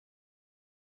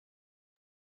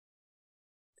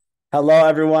Hello,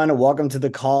 everyone. Welcome to the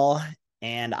call.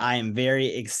 And I am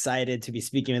very excited to be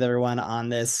speaking with everyone on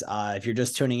this. If you're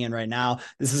just tuning in right now,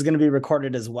 this is going to be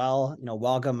recorded as well.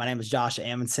 Welcome. My name is Josh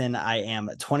Amundson. I am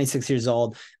 26 years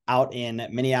old out in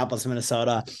Minneapolis,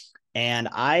 Minnesota. And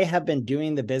I have been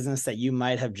doing the business that you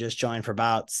might have just joined for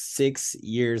about 6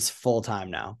 years full time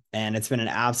now. And it's been an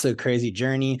absolute crazy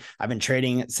journey. I've been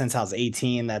trading since I was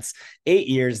 18. That's 8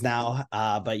 years now.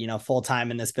 But full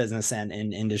time in this business and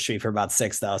in industry for about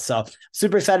six though. So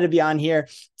super excited to be on here.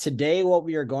 Today, what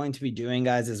we are going to be doing,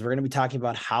 guys, is we're going to be talking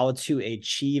about how to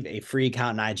achieve a free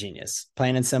account in IGENIUS,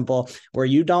 plain and simple, where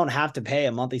you don't have to pay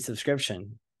a monthly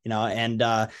subscription.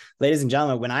 Ladies and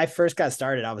gentlemen, when I first got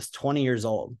started, I was 20 years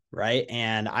old, right?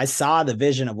 And I saw the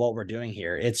vision of what we're doing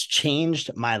here. It's changed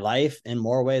my life in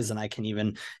more ways than I can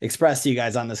even express to you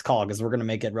guys on this call, because we're going to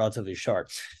make it relatively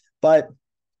short. But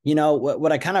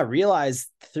what I kind of realized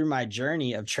through my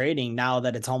journey of trading, now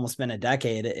that it's almost been a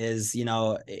decade, is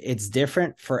it's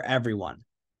different for everyone.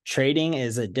 Trading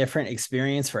is a different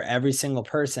experience for every single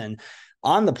person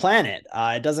on the planet.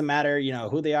 It doesn't matter,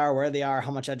 who they are, where they are,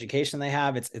 how much education they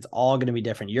have. It's all going to be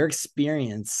different. Your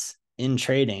experience in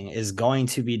trading is going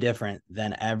to be different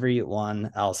than everyone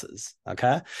else's.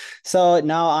 Okay. So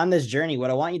now on this journey,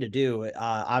 what I want you to do,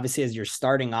 obviously, as you're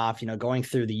starting off, going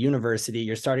through the university,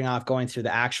 you're starting off going through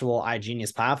the actual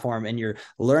iGenius platform, and you're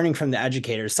learning from the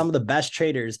educators, some of the best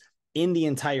traders in the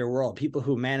entire world, people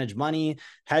who manage money,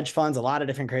 hedge funds, a lot of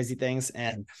different crazy things.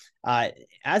 And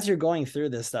as you're going through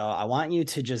this, though, I want you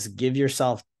to just give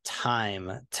yourself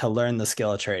time to learn the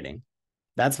skill of trading.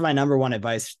 That's my number one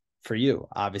advice for you,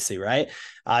 obviously, right?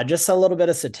 Just a little bit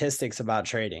of statistics about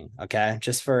trading, okay?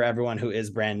 Just for everyone who is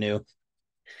brand new.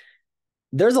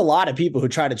 There's a lot of people who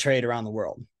try to trade around the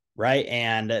world, right?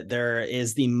 And there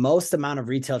is the most amount of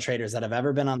retail traders that have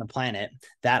ever been on the planet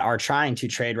that are trying to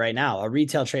trade right now. A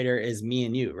retail trader is me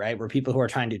and you, right? We're people who are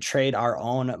trying to trade our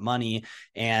own money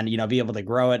and, be able to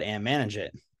grow it and manage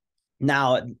it.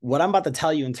 Now, what I'm about to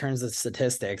tell you in terms of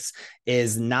statistics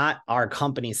is not our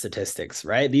company statistics,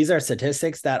 right? These are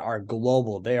statistics that are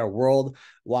global. They are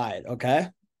worldwide, okay?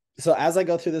 So as I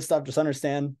go through this stuff, just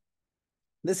understand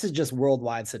this is just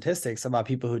worldwide statistics about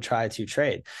people who try to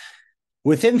trade.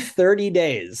 Within 30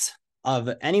 days of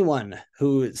anyone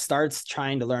who starts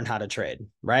trying to learn how to trade,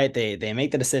 right? They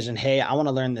make the decision, hey, I want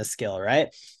to learn this skill, right?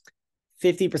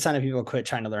 50% of people quit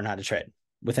trying to learn how to trade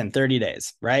within 30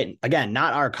 days, right? Again,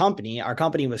 not our company. Our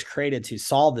company was created to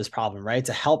solve this problem, right?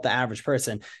 To help the average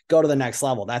person go to the next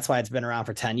level. That's why it's been around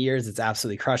for 10 years. It's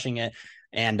absolutely crushing it.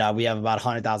 And we have about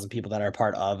 100,000 people that are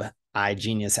part of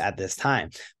iGenius at this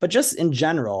time. But just in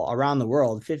general, around the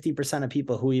world, 50% of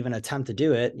people who even attempt to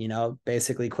do it,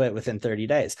 basically quit within 30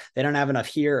 days. They don't have enough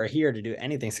here or here to do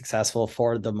anything successful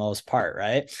for the most part,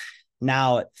 right?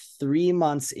 Now, 3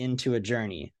 months into a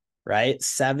journey, right?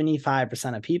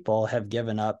 75% of people have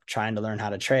given up trying to learn how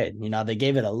to trade. They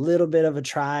gave it a little bit of a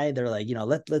try. They're like,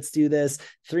 let's do this.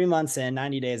 3 months in,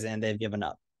 90 days in, they've given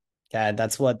up. Okay.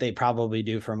 That's what they probably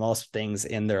do for most things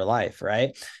in their life,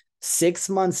 right? 6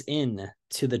 months in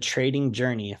to the trading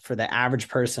journey for the average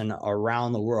person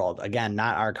around the world, again,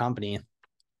 not our company,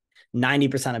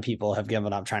 90% of people have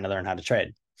given up trying to learn how to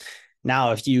trade.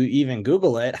 Now, if you even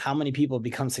Google it, how many people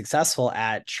become successful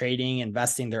at trading,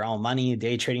 investing their own money,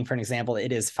 day trading, for an example,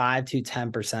 it is 5 to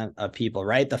 10% of people,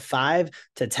 right? The 5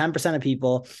 to 10% of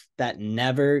people that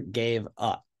never gave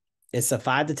up. It's the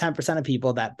 5 to 10% of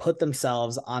people that put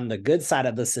themselves on the good side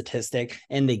of the statistic,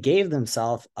 and they gave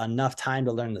themselves enough time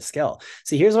to learn the skill.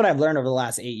 See, here's what I've learned over the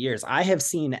last 8 years. I have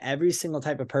seen every single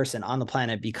type of person on the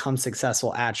planet become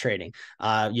successful at trading.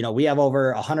 We have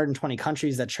over 120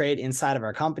 countries that trade inside of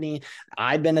our company.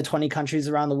 I've been to 20 countries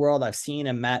around the world. I've seen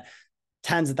and met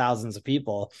tens of thousands of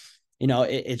people.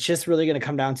 It's just really going to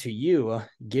come down to you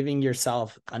giving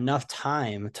yourself enough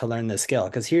time to learn this skill.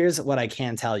 Because here's what I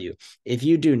can tell you. If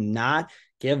you do not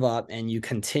give up and you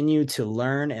continue to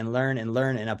learn and learn and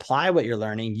learn and apply what you're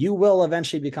learning, you will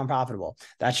eventually become profitable.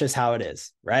 That's just how it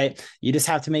is, right? You just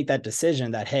have to make that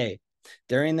decision that, hey,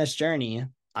 during this journey,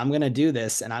 I'm going to do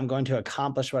this and I'm going to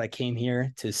accomplish what I came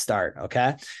here to start.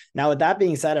 Okay. Now, with that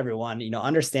being said, everyone,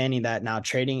 understanding that now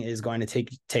trading is going to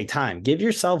take time. Give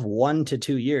yourself 1 to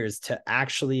 2 years to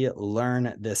actually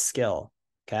learn this skill.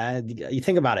 Okay. You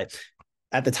think about it.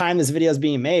 At the time this video is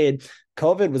being made,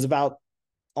 COVID was about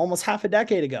almost half a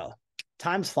decade ago.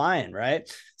 Time's flying,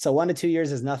 right? So 1 to 2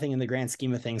 years is nothing in the grand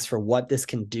scheme of things for what this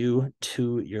can do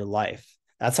to your life.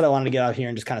 That's what I wanted to get out here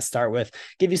and just kind of start with,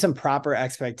 give you some proper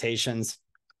expectations.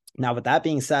 Now, with that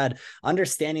being said,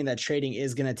 understanding that trading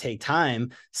is going to take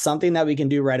time, something that we can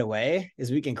do right away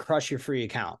is we can crush your free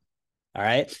account. All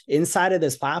right. Inside of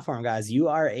this platform, guys, you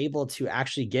are able to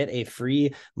actually get a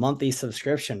free monthly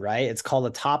subscription, right? It's called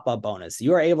a top-up bonus.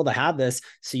 You are able to have this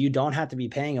so you don't have to be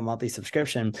paying a monthly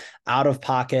subscription out of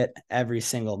pocket every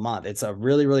single month. It's a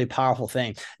really, really powerful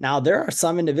thing. Now, there are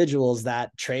some individuals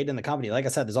that trade in the company. Like I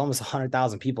said, there's almost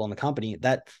 100,000 people in the company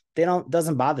that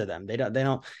doesn't bother them. They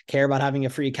don't care about having a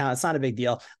free account. It's not a big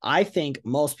deal. I think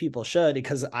most people should,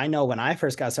 because I know when I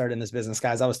first got started in this business,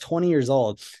 guys, I was 20 years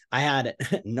old. I had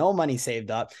no money saved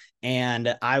up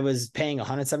and I was paying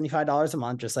 $175 a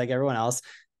month, just like everyone else.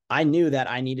 I knew that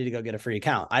I needed to go get a free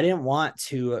account. I didn't want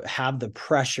to have the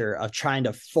pressure of trying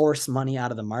to force money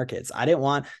out of the markets. I didn't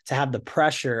want to have the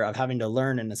pressure of having to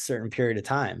learn in a certain period of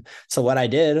time. So what I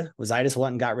did was I just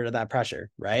went and got rid of that pressure,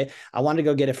 right? I wanted to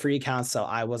go get a free account so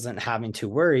I wasn't having to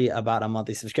worry about a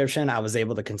monthly subscription. I was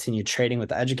able to continue trading with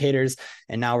the educators.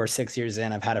 And now we're 6 years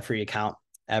in, I've had a free account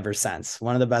ever since.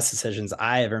 One of the best decisions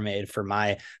I ever made for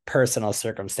my personal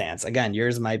circumstance. Again,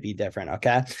 yours might be different.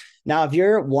 Okay. Now, if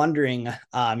you're wondering,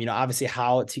 obviously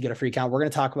how to get a free account, we're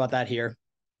going to talk about that here.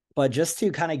 But just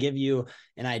to kind of give you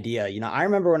an idea, I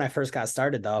remember when I first got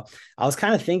started, though, I was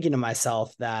kind of thinking to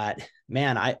myself that,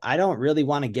 man, I don't really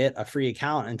want to get a free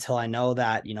account until I know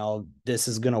that, this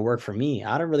is going to work for me.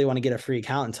 I don't really want to get a free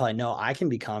account until I know I can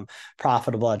become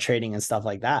profitable at trading and stuff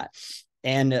like that.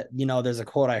 And, there's a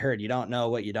quote I heard, you don't know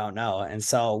what you don't know. And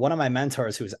so one of my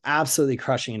mentors who was absolutely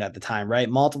crushing it at the time, right?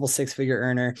 Multiple six-figure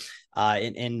earner,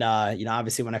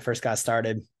 obviously when I first got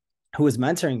started, who was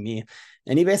mentoring me.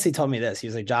 And he basically told me this. He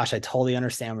was like, Josh, I totally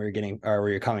understand where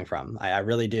you're coming from. I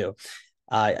really do.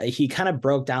 He kind of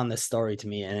broke down this story to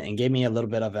me and gave me a little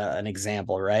bit of an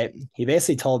example, right? He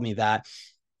basically told me that,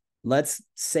 let's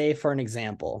say for an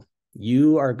example,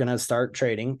 you are going to start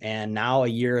trading and now a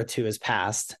year or two has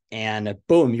passed and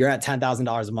boom, you're at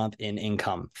 $10,000 a month in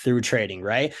income through trading,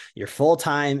 right? You're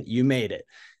full-time, you made it.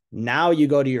 Now you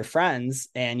go to your friends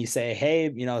and you say,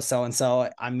 hey,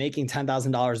 so-and-so, I'm making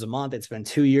 $10,000 a month. It's been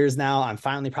 2 years now. I'm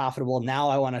finally profitable. Now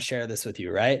I want to share this with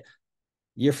you, right?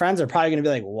 Your friends are probably going to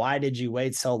be like, why did you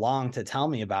wait so long to tell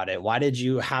me about it? Why did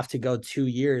you have to go 2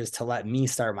 years to let me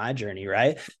start my journey,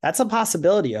 right? That's a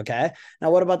possibility, okay?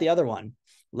 Now, what about the other one?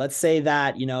 Let's say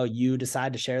that, you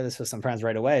decide to share this with some friends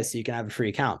right away so you can have a free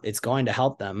account. It's going to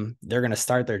help them. They're going to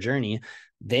start their journey.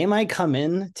 They might come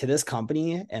in to this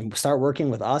company and start working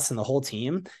with us and the whole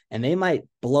team, and they might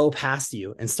blow past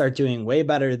you and start doing way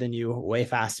better than you, way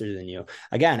faster than you.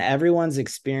 Again, everyone's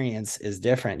experience is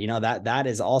different. That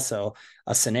is also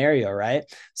a scenario, right?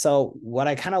 So what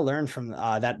I kind of learned from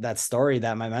that story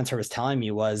that my mentor was telling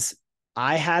me was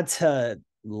I had to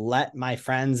let my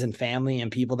friends and family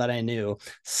and people that I knew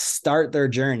start their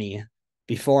journey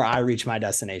before I reach my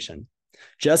destination.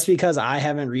 Just because I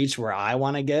haven't reached where I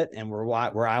want to get and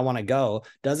where I want to go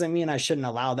doesn't mean I shouldn't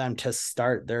allow them to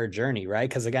start their journey, right?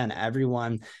 Because again,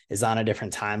 everyone is on a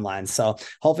different timeline. So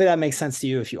hopefully that makes sense to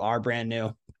you if you are brand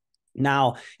new.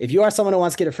 Now, if you are someone who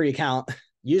wants to get a free account,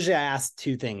 usually I ask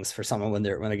two things for someone when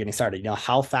they're getting started.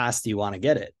 How fast do you want to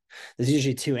get it? There's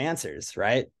usually two answers,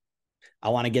 right? I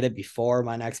want to get it before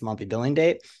my next monthly billing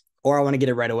date, or I want to get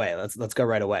it right away. Let's go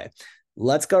right away.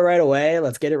 Let's go right away.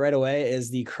 Let's get it right away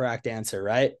is the correct answer,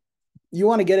 right? You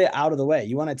want to get it out of the way.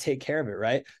 You want to take care of it,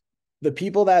 right? The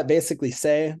people that basically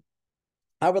say,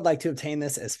 I would like to obtain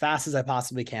this as fast as I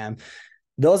possibly can,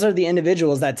 those are the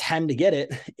individuals that tend to get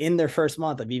it in their first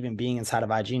month of even being inside of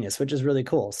IGENIUS, which is really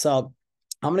cool. So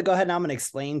I'm going to go ahead and I'm going to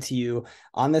explain to you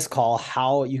on this call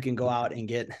how you can go out and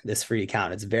get this free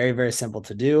account. It's very, very simple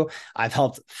to do. I've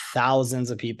helped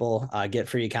thousands of people get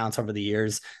free accounts over the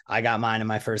years. I got mine in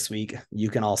my first week.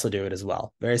 You can also do it as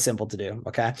well. Very simple to do.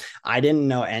 Okay. I didn't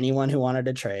know anyone who wanted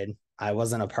to trade. I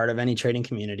wasn't a part of any trading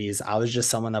communities. I was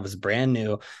just someone that was brand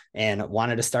new and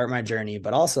wanted to start my journey,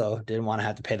 but also didn't want to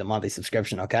have to pay the monthly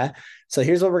subscription. Okay. So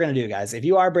here's what we're going to do, guys. If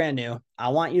you are brand new, I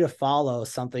want you to follow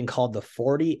something called the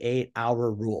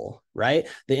 48-hour rule, right?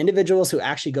 The individuals who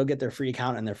actually go get their free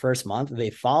account in their first month, they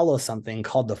follow something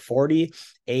called the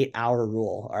 48-hour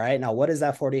rule. All right. Now, what is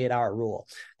that 48-hour rule?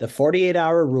 The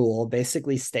 48-hour rule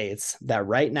basically states that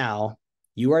right now,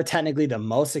 you are technically the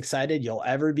most excited you'll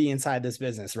ever be inside this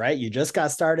business, right? You just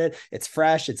got started. It's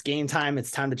fresh. It's game time.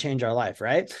 It's time to change our life,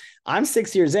 right? I'm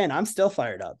 6 years in. I'm still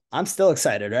fired up. I'm still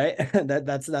excited, right?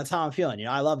 That's how I'm feeling.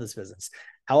 I love this business.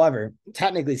 However,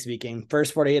 technically speaking,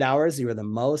 first 48 hours, you are the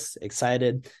most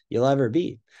excited you'll ever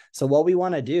be. So what we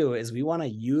want to do is we want to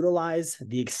utilize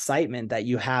the excitement that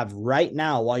you have right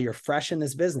now while you're fresh in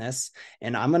this business.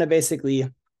 And I'm going to basically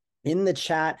in the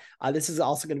chat. This is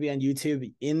also going to be on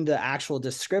YouTube. In the actual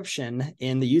description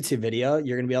in the YouTube video,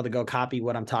 you're going to be able to go copy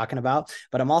what I'm talking about,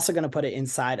 but I'm also going to put it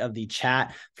inside of the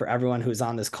chat for everyone who's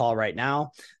on this call right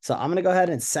now. So I'm going to go ahead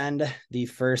and send the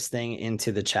first thing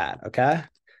into the chat. Okay.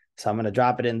 So I'm going to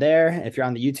drop it in there. If you're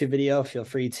on the YouTube video, feel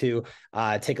free to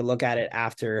take a look at it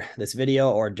after this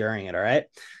video or during it. All right.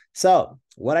 So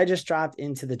what I just dropped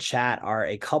into the chat are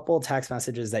a couple text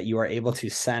messages that you are able to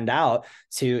send out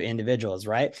to individuals,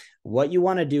 right? What you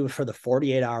want to do for the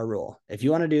 48-hour rule. If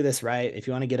you want to do this right, if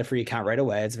you want to get a free account right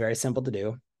away, it's very simple to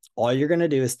do. All you're going to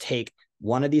do is take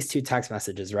one of these two text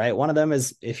messages, right? One of them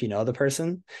is if you know the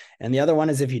person, and the other one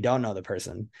is if you don't know the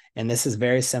person. And this is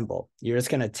very simple. You're just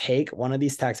going to take one of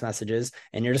these text messages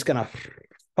and you're just going to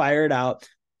fire it out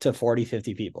to 40,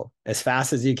 50 people as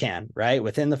fast as you can, right?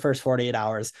 Within the first 48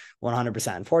 hours,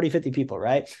 100%, 40, 50 people,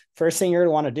 right? First thing you're going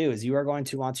to want to do is you are going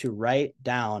to want to write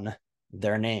down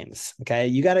their names. Okay.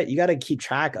 You got to keep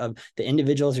track of the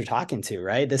individuals you're talking to,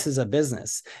 right? This is a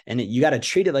business and you got to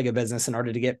treat it like a business in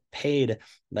order to get paid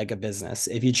like a business.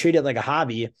 If you treat it like a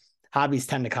hobby, hobbies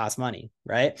tend to cost money,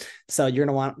 right? So you're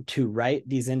going to want to write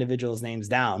these individuals' names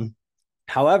down.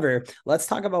 However, let's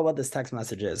talk about what this text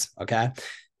message is. Okay.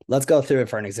 Let's go through it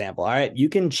for an example. All right. You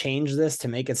can change this to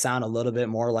make it sound a little bit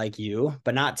more like you,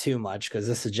 but not too much because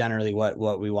this is generally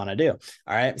what we want to do.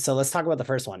 All right. So let's talk about the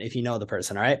first one. If you know the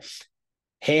person, all right.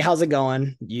 Hey, how's it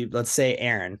going? Let's say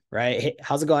Aaron, right? Hey,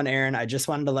 how's it going, Aaron? I just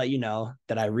wanted to let you know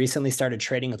that I recently started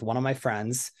trading with one of my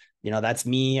friends. That's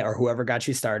me or whoever got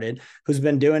you started, who's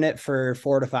been doing it for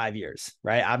 4 to 5 years,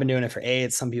 right? I've been doing it for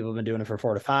 8. Some people have been doing it for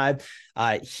 4 to 5.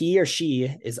 He or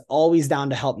she is always down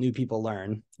to help new people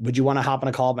learn. Would you want to hop on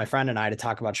a call with my friend and I to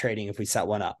talk about trading if we set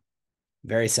one up?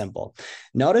 Very simple.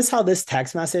 Notice how this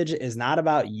text message is not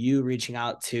about you reaching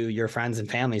out to your friends and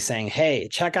family saying, hey,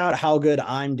 check out how good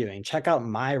I'm doing. Check out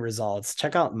my results.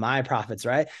 Check out my profits,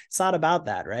 right? It's not about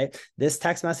that, right? This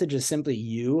text message is simply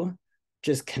you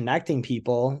just connecting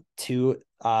people to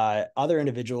other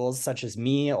individuals such as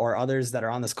me or others that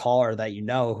are on this call or that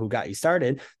who got you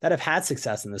started that have had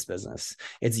success in this business.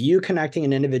 It's you connecting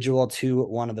an individual to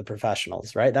one of the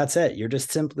professionals, right? That's it. You're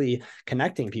just simply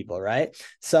connecting people, right?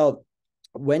 So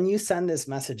when you send this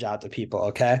message out to people,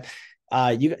 okay,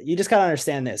 you just got to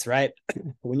understand this, right?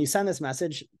 When you send this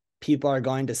message, people are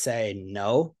going to say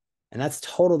no, and that's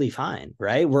totally fine,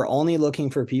 right? We're only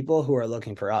looking for people who are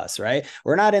looking for us, right?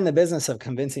 We're not in the business of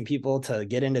convincing people to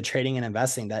get into trading and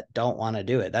investing that don't want to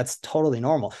do it. That's totally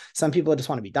normal. Some people just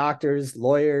want to be doctors,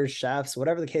 lawyers, chefs,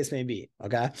 whatever the case may be,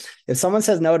 okay? If someone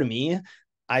says no to me,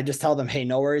 I just tell them, hey,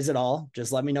 no worries at all.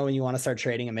 Just let me know when you want to start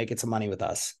trading and making some money with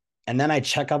us. And then I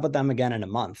check up with them again in a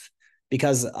month,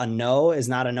 because a no is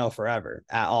not a no forever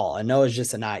at all. A no is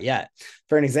just a not yet.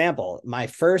 For an example, my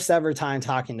first ever time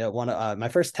talking to one of my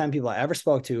first 10 people I ever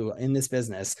spoke to in this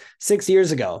business 6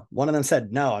 years ago, one of them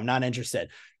said, no, I'm not interested.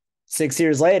 6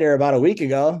 years later, about a week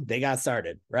ago, they got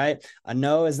started, right? A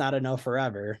no is not a no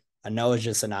forever. A no is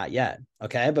just a not yet.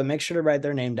 Okay. But make sure to write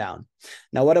their name down.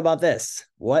 Now, what about this?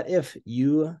 What if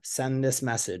you send this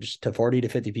message to 40 to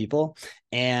 50 people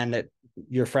and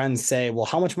your friends say, well,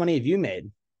 how much money have you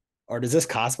made? Or does this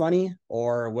cost money?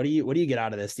 Or what do you get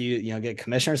out of this? Do you get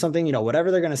commission or something?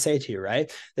 Whatever they're going to say to you, right?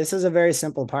 This is a very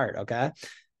simple part. Okay.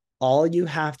 All you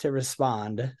have to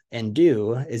respond and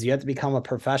do is you have to become a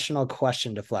professional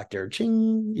question deflector.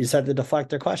 Ching, you just have to deflect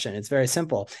their question. It's very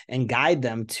simple, and guide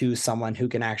them to someone who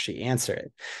can actually answer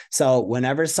it. So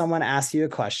whenever someone asks you a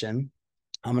question,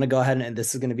 I'm going to go ahead and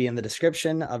this is going to be in the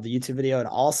description of the YouTube video. And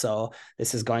also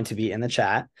this is going to be in the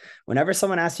chat. Whenever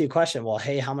someone asks you a question, well,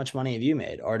 hey, how much money have you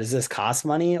made? Or does this cost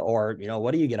money? Or,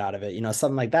 what do you get out of it?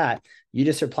 Something like that. You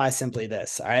just reply simply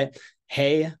this. All right.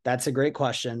 Hey, that's a great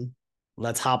question.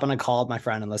 Let's hop on a call with my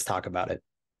friend and let's talk about it.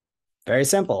 Very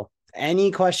simple.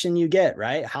 Any question you get,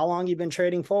 right? How long you been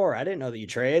trading for? I didn't know that you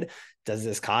trade. Does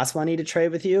this cost money to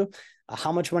trade with you?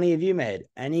 How much money have you made?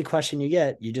 Any question you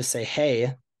get, you just say,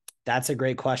 hey, that's a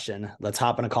great question. Let's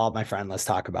hop on a call with my friend. Let's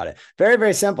talk about it. Very,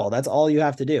 very simple. That's all you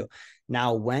have to do.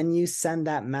 Now, when you send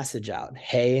that message out,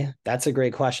 hey, that's a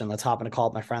great question. Let's hop on a call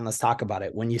with my friend. Let's talk about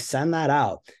it. When you send that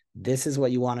out, this is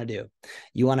what you want to do.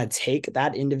 You want to take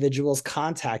that individual's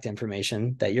contact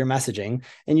information that you're messaging,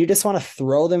 and you just want to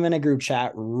throw them in a group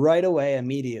chat right away,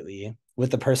 immediately,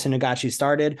 with the person who got you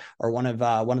started, or one of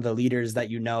the leaders that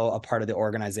a part of the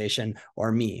organization,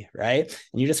 or me, right?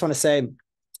 And you just want to say,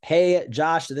 hey,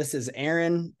 Josh, this is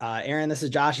Aaron. Aaron, this is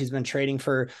Josh. He's been trading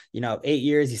for, 8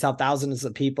 years. He's helped thousands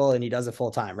of people and he does it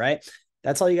full time, right?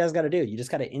 That's all you guys got to do. You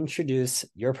just got to introduce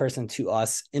your person to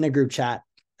us in a group chat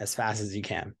as fast as you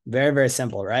can. Very, very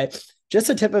simple, right? just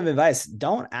a tip of advice,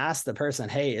 don't ask the person,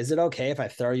 hey, is it okay if I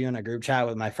throw you in a group chat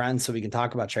with my friends so we can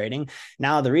talk about trading?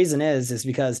 Now, the reason is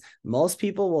because most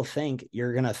people will think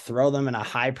you're going to throw them in a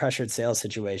high pressured sales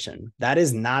situation. That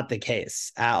is not the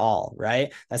case at all,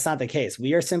 right? That's not the case.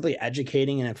 We are simply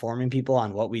educating and informing people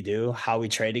on what we do, how we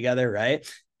trade together, right?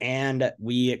 And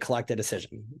we collect a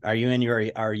decision. Are you in or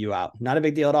are you out? Not a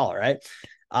big deal at all, right?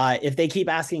 If they keep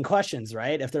asking questions,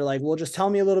 right? If they're like, well, just tell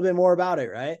me a little bit more about it,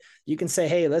 right? You can say,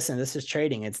 hey, listen, this is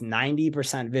trading. It's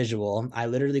 90% visual. I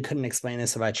literally couldn't explain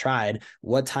this if I tried.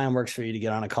 What time works for you to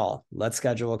get on a call? Let's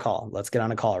schedule a call. Let's get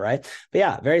on a call, right? But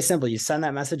yeah, very simple. You send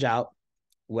that message out.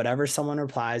 Whatever someone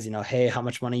replies, hey, how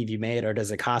much money have you made? Or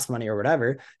does it cost money or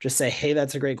whatever? Just say, hey,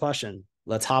 that's a great question.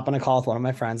 Let's hop on a call with one of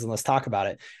my friends and let's talk about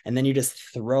it. And then you just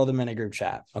throw them in a group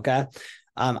chat. Okay.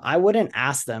 I wouldn't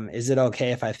ask them, is it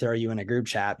okay if I throw you in a group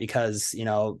chat? Because,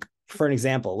 for an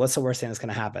example, what's the worst thing that's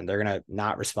going to happen? They're going to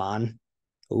not respond.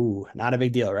 Ooh, not a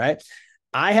big deal, right?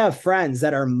 I have friends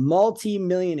that are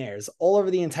multi-millionaires all over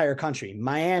the entire country,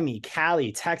 Miami,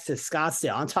 Cali, Texas,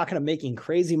 Scottsdale. I'm talking about making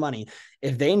crazy money.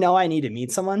 If they know I need to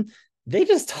meet someone, they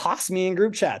just toss me in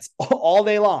group chats all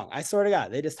day long. I swear to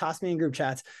God, they just toss me in group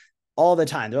chats all the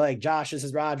time. They're like, Josh, this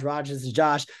is Raj. Raj, this is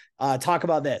Josh. Talk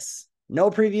about this. No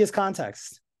previous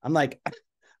context. I'm like,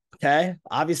 okay,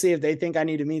 obviously, if they think I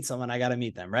need to meet someone, I got to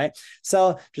meet them, right?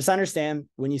 So just understand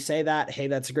when you say that, hey,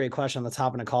 that's a great question. Let's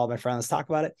hop on a call, my friend. Let's talk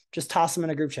about it. Just toss them in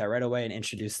a group chat right away and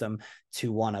introduce them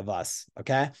to one of us.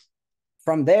 Okay.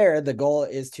 From there, the goal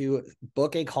is to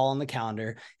book a call on the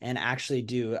calendar and actually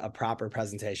do a proper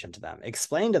presentation to them.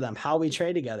 Explain to them how we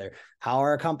trade together, how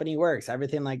our company works,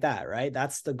 everything like that, right?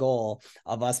 That's the goal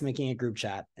of us making a group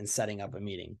chat and setting up a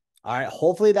meeting. All right.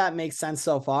 Hopefully that makes sense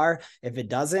so far. If it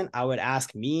doesn't, I would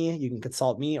ask me. You can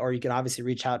consult me, or you can obviously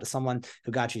reach out to someone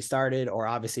who got you started, or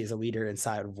obviously is a leader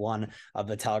inside of one of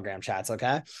the Telegram chats.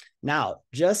 Okay. Now,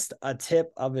 just a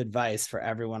tip of advice for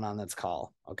everyone on this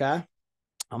call. Okay.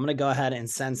 I'm going to go ahead and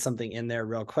send something in there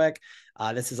real quick.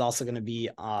 This is also going to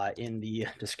be in the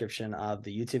description of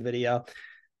the YouTube video.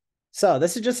 So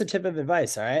this is just a tip of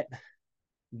advice. All right.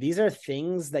 These are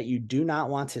things that you do not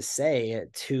want to say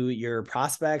to your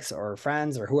prospects or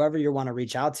friends or whoever you want to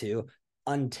reach out to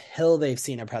until they've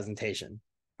seen a presentation.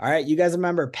 All right. You guys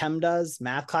remember PEMDAS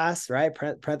math class, right?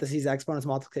 Parentheses, exponents,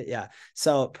 multiplication. Yeah.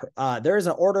 So there is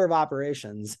an order of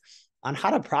operations on how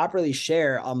to properly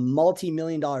share a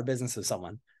multi-million-dollar business with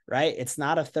someone. Right? It's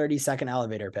not a 30-second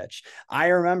elevator pitch. I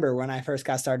remember when I first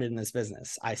got started in this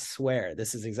business, I swear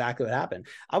this is exactly what happened.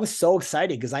 I was so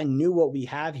excited because I knew what we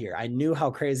have here. I knew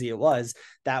how crazy it was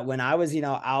that when I was,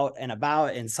 out and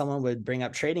about and someone would bring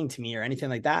up trading to me or anything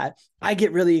like that, I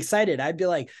get really excited. I'd be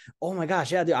like, oh my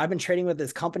gosh, yeah, dude, I've been trading with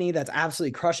this company that's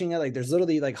absolutely crushing it. Like there's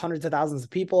literally like hundreds of thousands of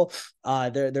people.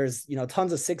 There's,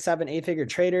 tons of 6, 7, 8-figure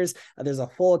traders. There's a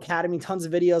full academy, tons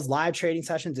of videos, live trading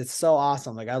sessions. It's so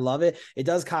awesome. Like I love it. It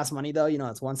does cost money though.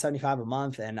 It's $175 a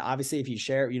month. And obviously if you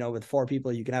share, with 4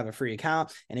 people, you can have a free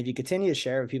account. And if you continue to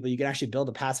share with people, you can actually build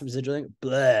a passive residual income.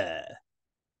 Blah.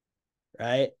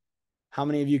 Right? How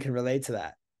many of you can relate to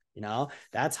that?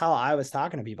 That's how I was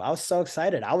talking to people. I was so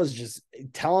excited. I was just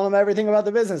telling them everything about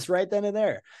the business right then and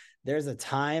there. There's a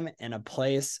time and a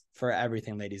place for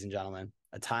everything, ladies and gentlemen.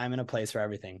 A time and a place for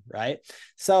everything, right?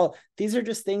 So these are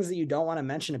just things that you don't want to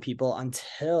mention to people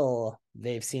until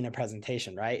they've seen a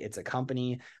presentation, right? It's a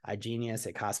company, IGENIUS,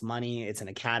 it costs money. It's an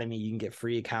academy. You can get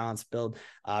free accounts, build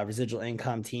residual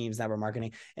income teams, network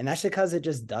marketing. And that's because it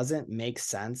just doesn't make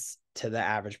sense to the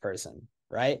average person.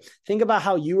 Right? Think about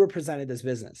how you were presented this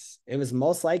business. It was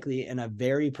most likely in a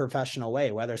very professional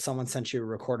way, whether someone sent you a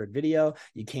recorded video,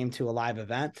 you came to a live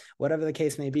event, whatever the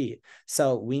case may be.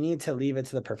 So we need to leave it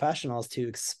to the professionals to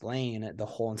explain the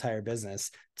whole entire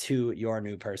business to your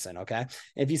new person. Okay.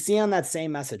 If you see on that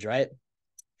same message, right?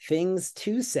 Things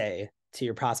to say to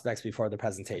your prospects before the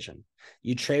presentation.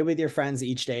 You trade with your friends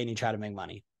each day and you try to make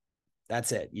money.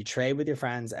 That's it. You trade with your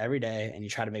friends every day and you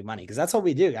try to make money because that's what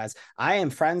we do, guys. I am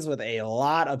friends with a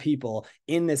lot of people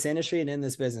in this industry and in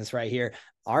this business right here.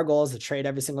 Our goal is to trade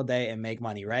every single day and make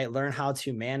money, right? Learn how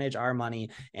to manage our money.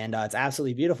 And it's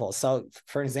absolutely beautiful. So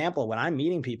for example, when I'm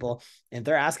meeting people and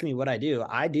they're asking me what I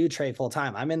do trade full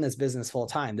time. I'm in this business full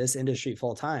time, this industry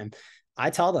full time. I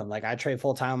tell them like I trade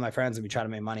full time with my friends and we try to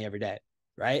make money every day.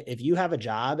 Right? If you have a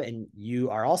job and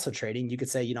you are also trading, you could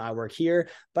say, I work here,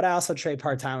 but I also trade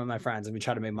part-time with my friends and we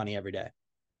try to make money every day.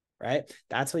 Right?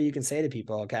 That's what you can say to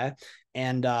people. Okay.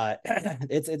 And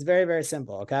it's very, very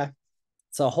simple. Okay.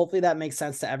 So hopefully that makes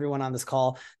sense to everyone on this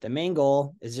call. The main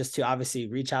goal is just to obviously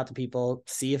reach out to people,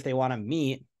 see if they want to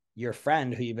meet, your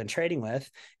friend who you've been trading with.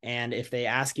 And if they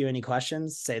ask you any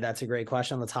questions, say, that's a great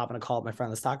question. Let's hop on a call with my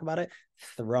friend. Let's talk about it.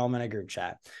 Throw them in a group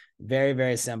chat. Very,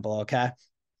 very simple. Okay.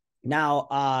 Now,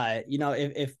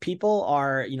 if people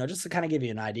are, just to kind of give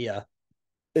you an idea,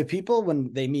 if people,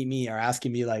 when they meet me, are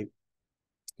asking me like,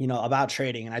 about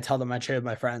trading, and I tell them I trade with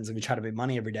my friends and we try to make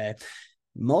money every day,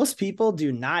 most people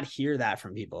do not hear that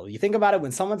from people. You think about it,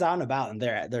 when someone's out and about and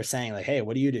they're saying like, hey,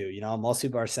 what do you do? Most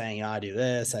people are saying, I do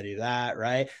this, I do that,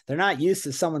 right? They're not used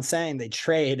to someone saying they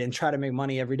trade and try to make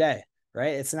money every day,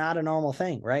 right? It's not a normal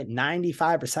thing, right?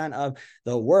 95% of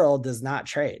the world does not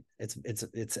trade. It's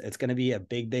going to be a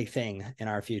big thing in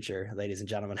our future, ladies and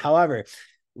gentlemen. However,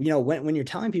 when you're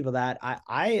telling people that,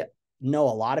 I know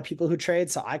a lot of people who trade,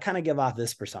 so I kind of give off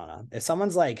this persona. If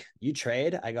someone's like, you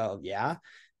trade? I go, yeah.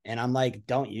 And I'm like,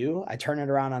 don't you? I turn it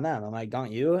around on them. I'm like,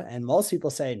 don't you? And most people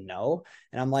say no.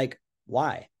 And I'm like,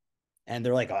 why? And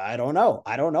they're like, oh, I don't know.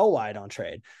 I don't know why I don't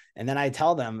trade. And then I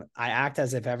tell them, I act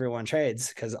as if everyone trades,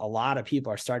 because a lot of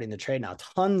people are starting to trade now.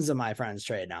 Tons of my friends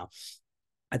trade now.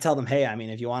 I tell them, hey, I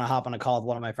mean, if you want to hop on a call with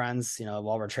one of my friends,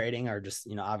 while we're trading, or just,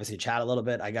 obviously chat a little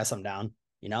bit, I guess I'm down.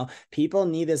 People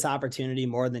need this opportunity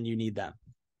more than you need them.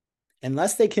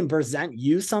 Unless they can present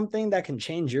you something that can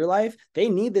change your life, they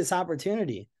need this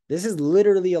opportunity. This is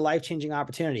literally a life-changing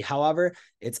opportunity. However,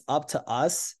 it's up to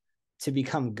us to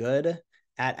become good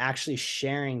at actually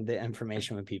sharing the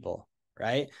information with people,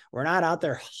 right? We're not out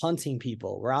there hunting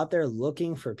people. We're out there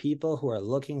looking for people who are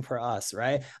looking for us,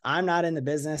 right? I'm not in the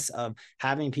business of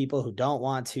having people who don't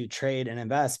want to trade and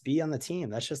invest be on the team.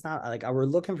 That's just not, like, we're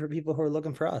looking for people who are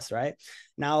looking for us, right?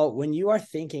 Now, when you are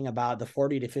thinking about the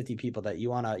 40 to 50 people that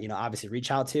you want to, obviously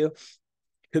reach out to,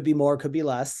 could be more, could be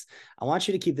less. I want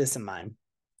you to keep this in mind.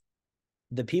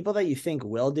 The people that you think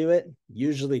will do it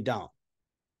usually don't.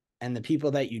 And the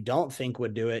people that you don't think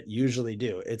would do it usually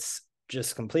do. It's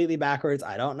just completely backwards.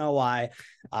 I don't know why.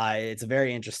 It's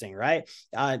very interesting, right?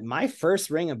 My first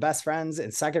ring of best friends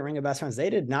and second ring of best friends, they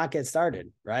did not get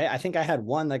started, right? I think I had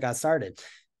one that got started.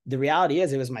 The reality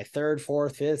is, it was my third,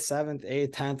 fourth, fifth, seventh,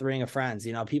 eighth, 10th ring of friends,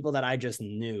 people that I just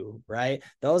knew, right?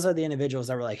 Those are the individuals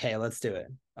that were like, hey, let's do it.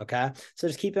 Okay. So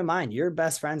just keep in mind, your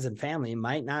best friends and family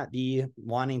might not be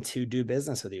wanting to do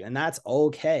business with you, and that's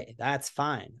okay. That's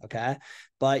fine. Okay.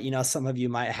 But, some of you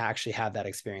might actually have that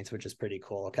experience, which is pretty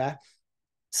cool. Okay.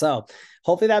 So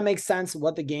hopefully that makes sense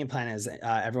what the game plan is,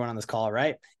 everyone on this call,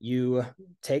 right? You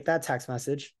take that text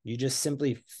message, you just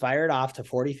simply fire it off to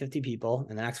 40, 50 people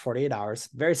in the next 48 hours.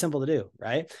 Very simple to do,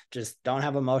 right? Just don't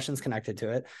have emotions connected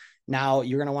to it. Now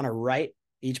you're going to want to write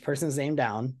each person's name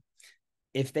down.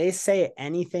 If they say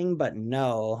anything but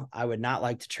no, I would not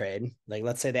like to trade. Like,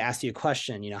 let's say they asked you a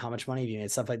question, how much money have you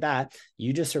made, stuff like that.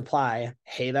 You just reply,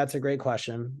 hey, that's a great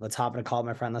question. Let's hop in a call with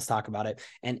my friend. Let's talk about it,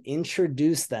 and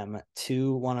introduce them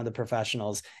to one of the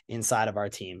professionals inside of our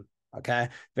team. Okay.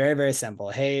 Very, very simple.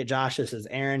 Hey, Josh, this is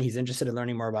Aaron. He's interested in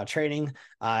learning more about trading.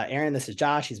 Aaron, this is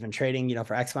Josh. He's been trading,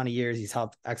 for X amount of years. He's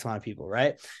helped X amount of people,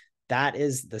 right? That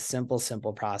is the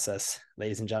simple process,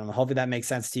 ladies and gentlemen. Hopefully that makes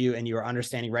sense to you and you are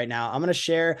understanding right now. I'm going to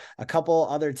share a couple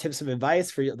other tips of advice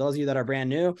for those of you that are brand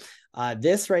new.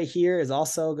 This right here is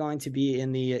also going to be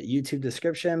in the YouTube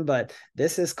description, but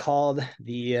this is called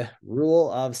the rule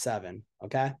of 7.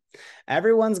 Okay.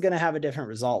 Everyone's going to have a different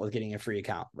result with getting a free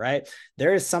account, right?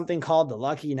 There is something called the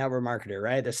lucky network marketer,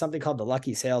 right? There's something called the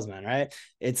lucky salesman, right?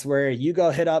 It's where you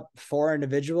go hit up 4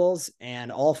 individuals and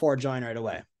all 4 join right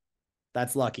away.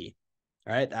 That's lucky.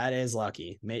 Right? That is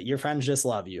lucky. Your friends just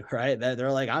love you, right?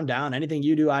 They're like, I'm down. Anything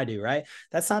you do, I do, right?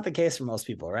 That's not the case for most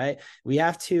people, right? We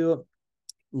have to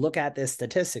look at this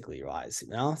statistically wise,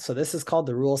 So this is called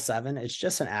the rule 7. It's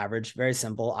just an average, very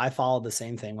simple. I followed the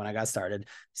same thing when I got started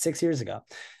 6 years ago.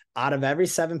 Out of every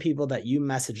 7 people that you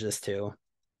message this to,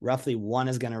 roughly 1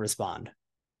 is going to respond.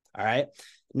 All right.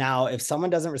 Now, if someone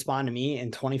doesn't respond to me in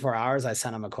 24 hours, I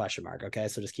send them a question mark. Okay.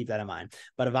 So just keep that in mind.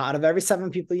 But out of every 7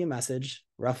 people you message,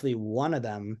 roughly 1 of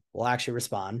them will actually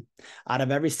respond. Out of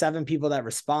every 7 people that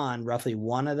respond, roughly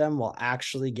 1 of them will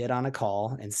actually get on a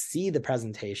call and see the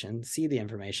presentation, see the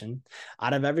information.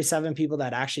 Out of every 7 people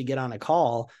that actually get on a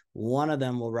call, 1 of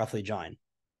them will roughly join.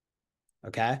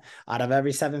 Okay. Out of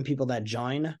every 7 people that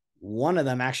join, 1 of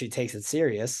them actually takes it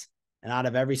serious. And out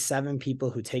of every 7 people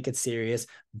who take it serious,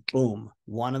 boom,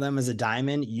 1 of them is a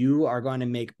diamond. You are going to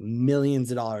make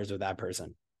millions of dollars with that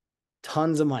person.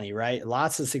 Tons of money, right?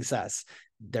 Lots of success.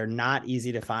 They're not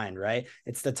easy to find, right?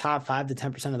 It's the top 5 to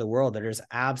 10% of the world that is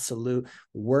absolute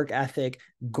work ethic,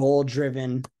 goal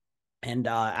driven, and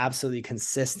absolutely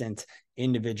consistent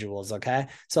individuals. Okay.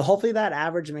 So hopefully that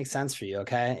average makes sense for you.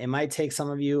 Okay. It might take some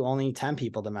of you only 10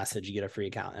 people to message, you get a free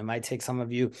account. It might take some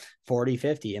of you 40,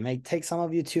 50. It may take some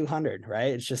of you 200,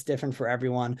 right? It's just different for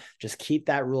everyone. Just keep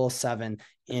that rule 7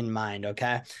 in mind.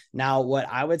 Okay. Now, what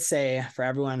I would say for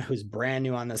everyone who's brand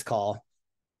new on this call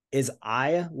is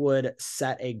I would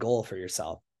set a goal for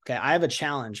yourself. Okay. I have a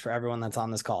challenge for everyone that's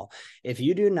on this call. If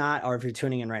you do not, or if you're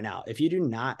tuning in right now, if you do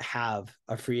not have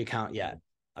a free account yet,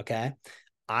 okay,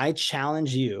 I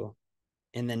challenge you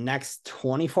in the next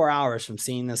 24 hours from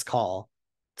seeing this call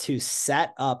to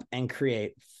set up and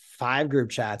create 5 group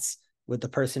chats with the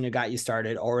person who got you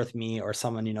started, or with me, or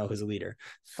someone you know who's a leader.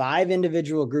 5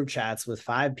 individual group chats with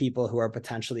 5 people who are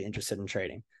potentially interested in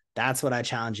trading. That's what I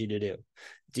challenge you to do.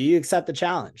 Do you accept the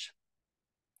challenge?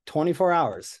 24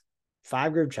 hours.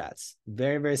 5 group chats.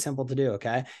 Very, very simple to do.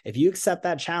 Okay. If you accept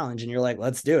that challenge and you're like,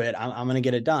 let's do it, I'm going to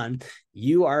get it done,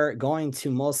 you are going to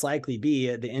most likely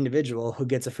be the individual who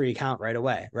gets a free account right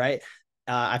away. Right.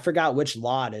 I forgot which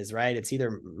law it is, right? It's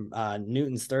either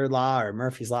Newton's third law or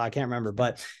Murphy's law. I can't remember,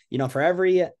 but for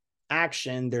every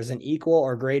action, there's an equal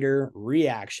or greater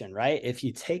reaction, right? If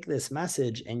you take this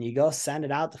message and you go send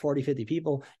it out to 40, 50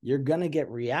 people, you're going to get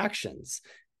reactions.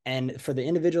 And for the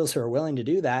individuals who are willing to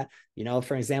do that,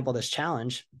 for example, this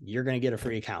challenge, you're going to get a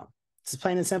free account. It's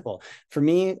plain and simple. For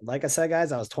me, like I said,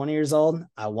 guys, I was 20 years old.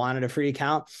 I wanted a free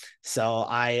account. So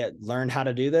I learned how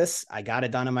to do this. I got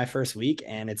it done in my first week.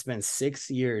 And it's been 6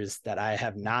 years that I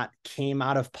have not came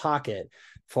out of pocket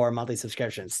for a monthly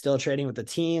subscription. Still trading with the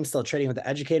team, still trading with the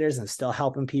educators, and still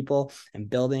helping people and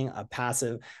building a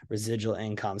passive residual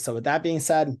income. So with that being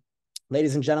said,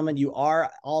 ladies and gentlemen, you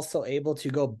are also able to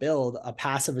go build a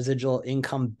passive residual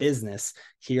income business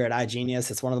here at IGENIUS.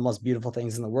 It's one of the most beautiful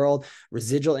things in the world.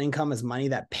 Residual income is money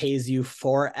that pays you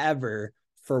forever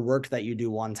for work that you do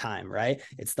one time, right?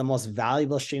 It's the most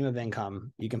valuable stream of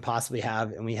income you can possibly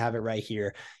have. And we have it right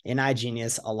here in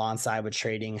IGENIUS alongside with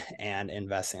trading and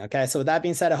investing. Okay. So with that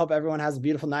being said, I hope everyone has a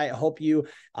beautiful night. I hope you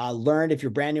learned. If you're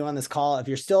brand new on this call, if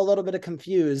you're still a little bit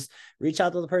confused, reach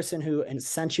out to the person who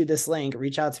sent you this link,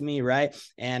 reach out to me, right?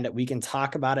 And we can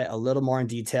talk about it a little more in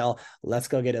detail. Let's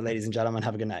go get it, ladies and gentlemen.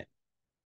 Have a good night.